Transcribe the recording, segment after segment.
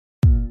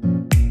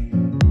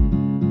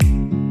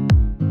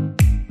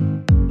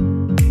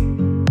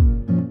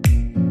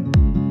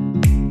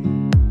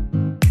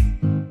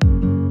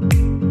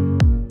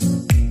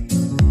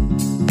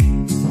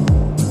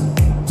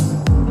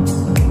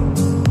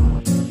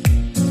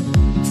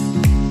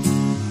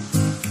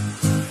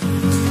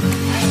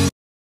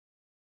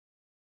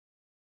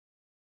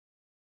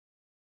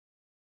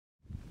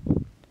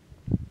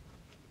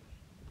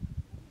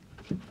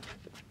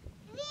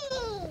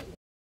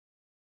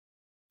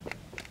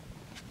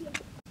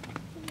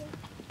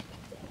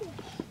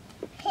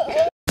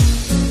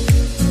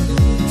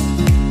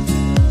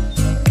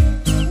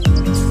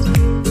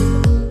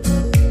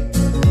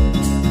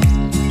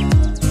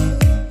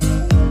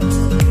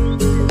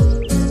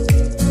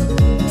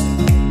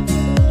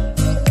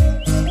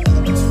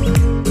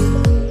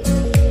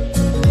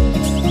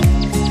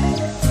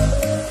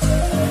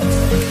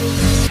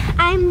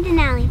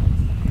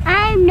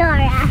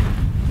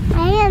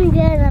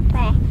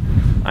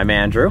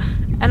Andrew.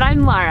 And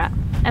I'm Lara,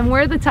 and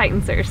we're the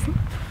Titansers.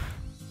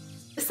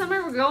 This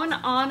summer we're going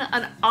on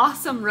an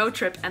awesome road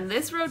trip, and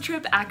this road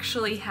trip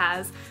actually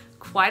has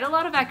quite a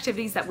lot of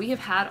activities that we have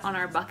had on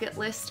our bucket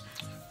list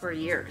for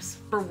years.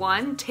 For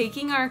one,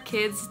 taking our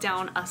kids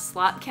down a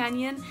slot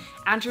canyon.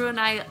 Andrew and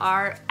I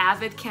are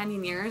avid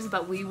canyoneers,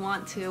 but we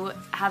want to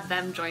have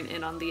them join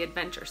in on the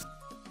adventures.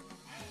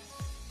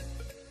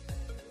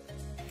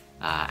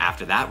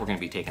 After that, we're going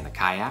to be taking the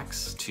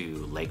kayaks to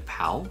Lake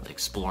Powell,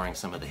 exploring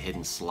some of the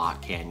hidden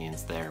slot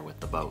canyons there with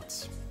the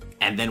boats.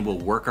 And then we'll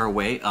work our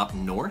way up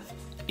north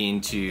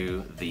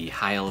into the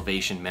high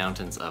elevation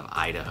mountains of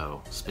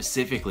Idaho,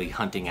 specifically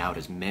hunting out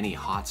as many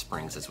hot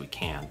springs as we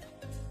can.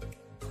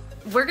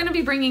 We're gonna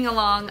be bringing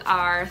along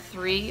our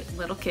 3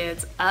 little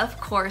kids. Of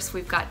course,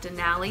 we've got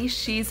Denali,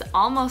 she's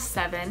almost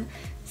 7,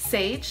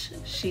 Sage,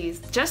 she's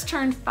just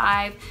turned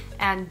 5,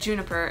 and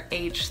Juniper,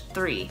 age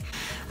 3.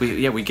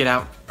 We get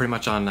out pretty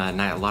much on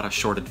a lot of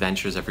short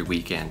adventures every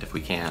weekend if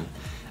we can.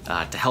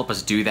 To help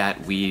us do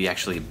that, we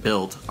actually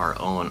built our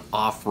own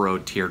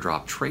off-road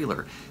teardrop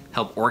trailer,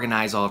 help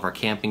organize all of our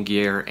camping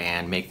gear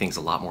and make things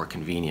a lot more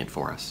convenient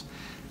for us.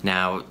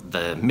 Now,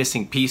 the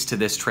missing piece to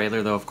this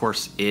trailer, though, of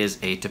course, is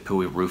a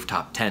Tepui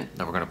rooftop tent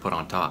that we're going to put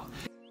on top.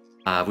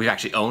 We've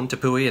actually owned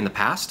Tepui in the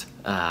past,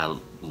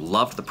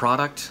 loved the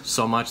product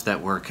so much that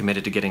we're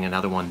committed to getting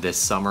another one this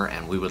summer,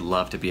 and we would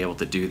love to be able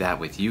to do that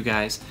with you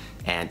guys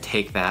and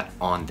take that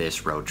on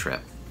this road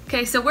trip.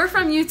 Okay, so we're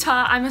from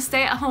Utah. I'm a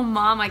stay-at-home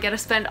mom. I get to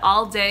spend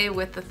all day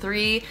with the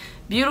 3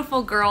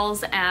 beautiful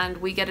girls, and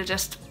we get to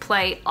just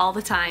play all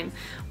the time.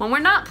 When we're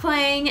not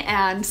playing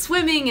and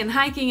swimming and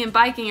hiking and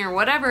biking or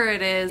whatever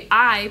it is,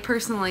 I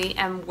personally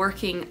am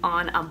working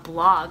on a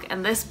blog,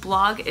 and this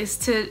blog is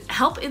to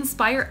help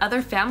inspire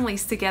other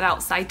families to get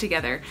outside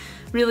together.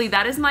 Really,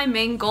 that is my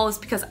main goal, is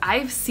because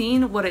I've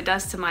seen what it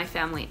does to my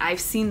family.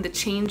 I've seen the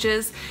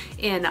changes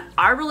in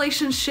our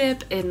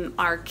relationship, in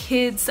our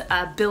kids'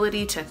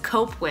 ability to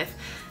cope with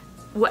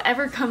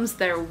whatever comes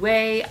their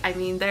way. I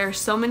mean, there are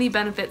so many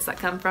benefits that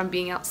come from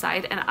being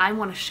outside, and I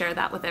want to share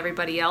that with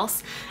everybody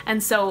else.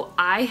 And so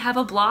I have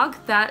a blog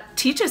that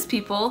teaches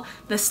people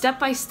the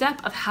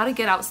step-by-step of how to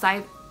get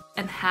outside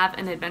and have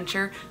an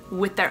adventure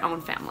with their own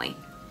family.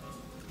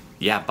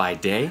 Yeah, by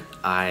day,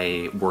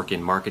 I work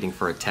in marketing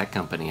for a tech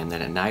company, and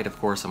then at night, of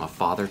course, I'm a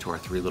father to our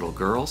 3 little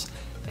girls,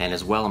 and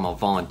as well, I'm a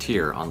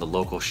volunteer on the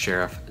local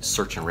sheriff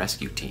search and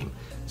rescue team,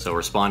 so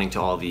responding to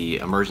all the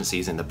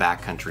emergencies in the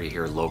backcountry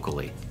here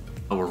locally.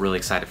 But we're really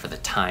excited for the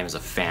time as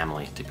a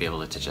family to be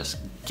able to just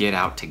get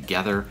out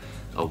together,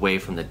 away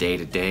from the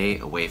day-to-day,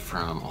 away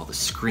from all the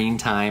screen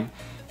time,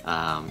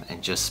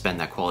 and just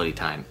spend that quality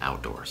time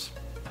outdoors.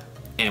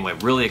 Anyway,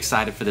 really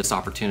excited for this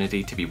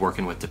opportunity to be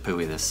working with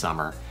Tepui this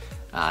summer.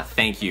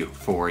 Thank you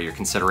for your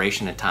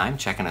consideration and time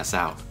checking us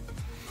out.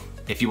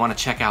 If you want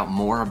to check out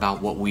more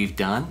about what we've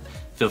done,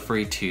 feel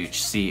free to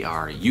see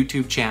our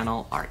YouTube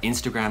channel, our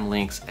Instagram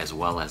links, as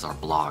well as our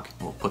blog.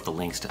 We'll put the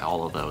links to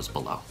all of those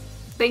below.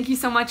 Thank you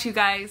so much, you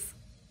guys.